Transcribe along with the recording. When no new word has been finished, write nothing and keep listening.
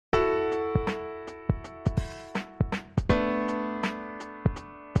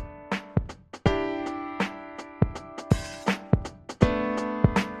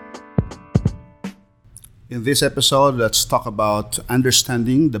In this episode, let's talk about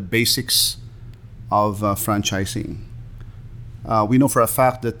understanding the basics of franchising. We know for a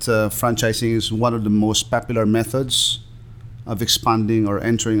fact that franchising is one of the most popular methods of expanding or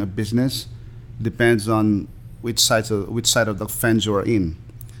entering a business. Depends on which side of the fence you are in.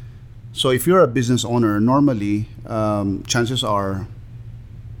 So if you're a business owner, normally chances are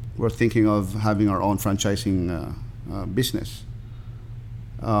we're thinking of having our own franchising business.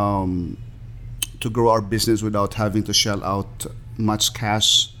 To grow our business without having to shell out much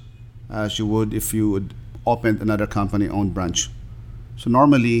cash as you would if you would open another company-owned branch. So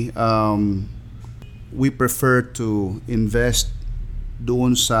normally, we prefer to invest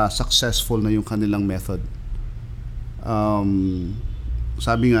doon sa successful na yung kanilang method.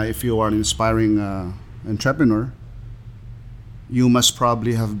 Sabi nga, if you are an inspiring entrepreneur, you must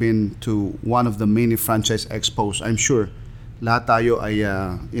probably have been to one of the many franchise expos. I'm sure lahat tayo ay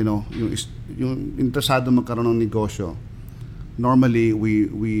yung interesado magkaroon ng negosyo. Normally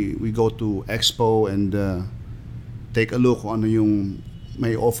we go to expo and take a look kung ano yung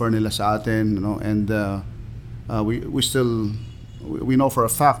may offer nila sa atin, and we know for a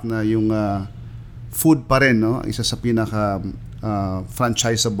fact na yung food pa rin, isa sa pinaka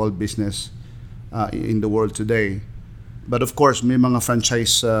franchisable business in the world today. But of course may mga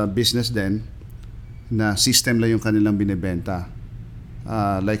franchise business din na system lang yung kanilang binibenta.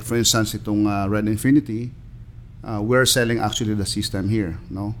 Like for instance, itong Red Infinity, we're selling actually the system here,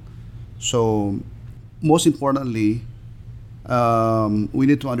 no? So, most importantly, we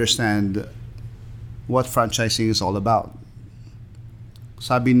need to understand what franchising is all about.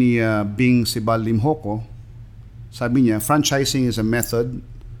 Sabi ni Bing Sibal Limhoko, sabi niya, franchising is a method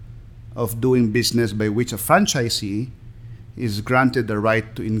of doing business by which a franchisee is granted the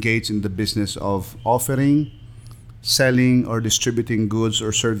right to engage in the business of offering, selling, or distributing goods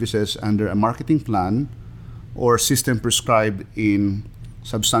or services under a marketing plan or system prescribed in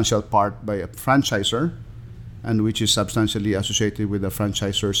substantial part by a franchisor, and which is substantially associated with the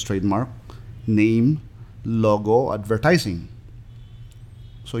franchisor's trademark, name, logo, advertising.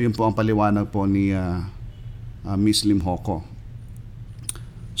 So yun po ang paliwanag po ni Ms. Limhoko.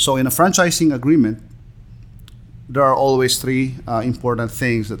 So in a franchising agreement, there are always three important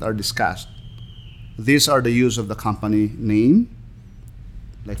things that are discussed. These are the use of the company name,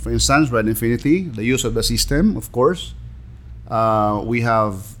 like for instance, Red Infinity, the use of the system, of course. We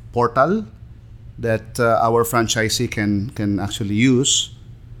have portal that our franchisee can actually use,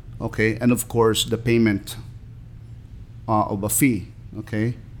 okay, and of course the payment of a fee,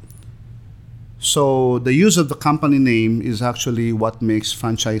 okay. So the use of the company name is actually what makes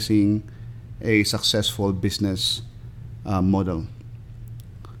franchising a successful business model.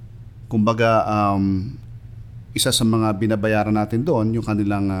 Kumbaga, isa sa mga binabayaran natin doon yung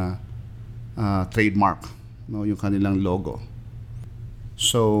kanilang trademark, yung kanilang logo.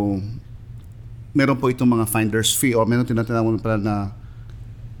 So, meron po itong mga finder's fee or meron tinatawag pala na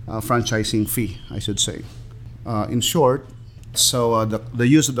franchising fee, I should say. In short, so the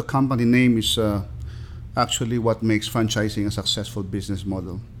use of the company name is actually what makes franchising a successful business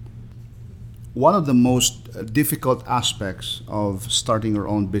model. One of the most difficult aspects of starting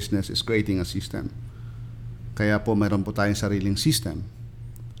your own business is creating a system. Kaya po mayroon po tayong sariling system.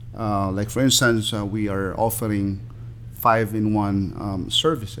 Like for instance, we are offering 5-in-1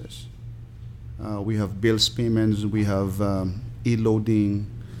 services. We have bills payments, we have e-loading,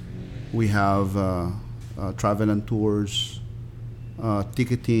 we have travel and tours,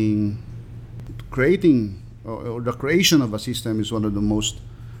 ticketing. Creating or the creation of a system is one of the most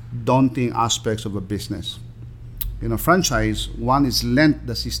daunting aspects of a business. In a franchise, one is lent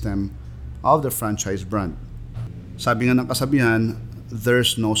the system of the franchise brand. Sabi nga ng kasabihan,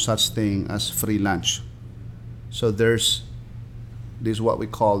 there's no such thing as free lunch. So this is what we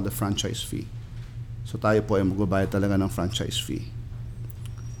call the franchise fee. So tayo po ay magbabayad talaga ng franchise fee.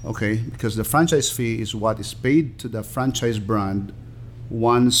 Okay, because the franchise fee is what is paid to the franchise brand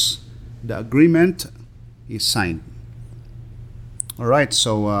once the agreement is signed. Alright,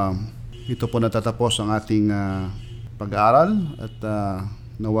 so ito po natatapos ang ating pag-aaral at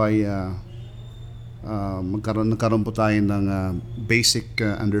naway nagkaroon po tayo ng basic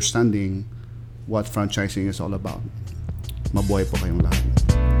understanding what franchising is all about. Mabuhay po kayong lahat.